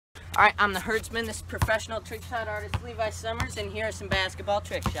Alright, I'm the herdsman. This is professional trick shot artist Levi Summers, and here are some basketball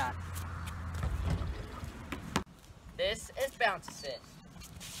trick shots. This is bounce assist.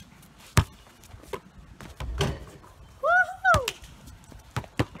 Woohoo!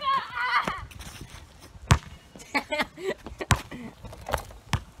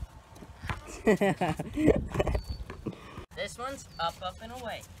 This one's up, up, and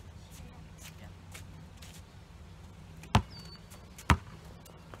away.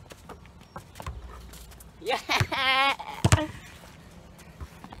 Yeah!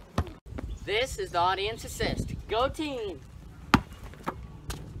 This is the audience assist. Go team!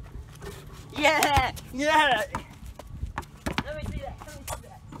 Yeah! Yeah! Let me see that. Let me see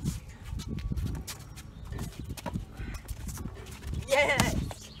that. Yeah!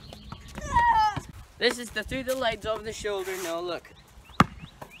 Ah! This is the through the legs over the shoulder. No look.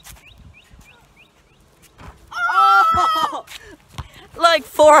 Oh! Like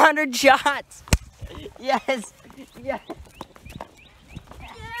 400 shots. Yes. Yes. Yes.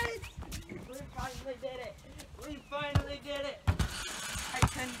 We finally did it. We finally did it. I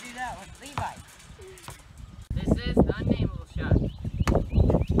couldn't do that one. Levi. This is the unnameable shot.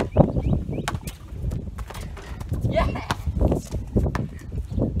 Yeah.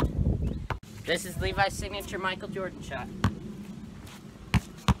 This is Levi's signature Michael Jordan shot.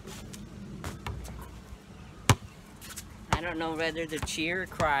 I don't know whether to cheer or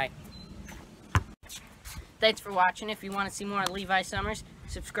cry. Thanks for watching. If you want to see more of Levi Summers,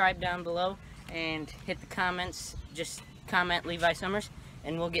 subscribe down below and hit the comments. Just comment Levi Summers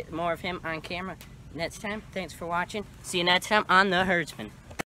and we'll get more of him on camera next time. Thanks for watching. See you next time on The Herdsman.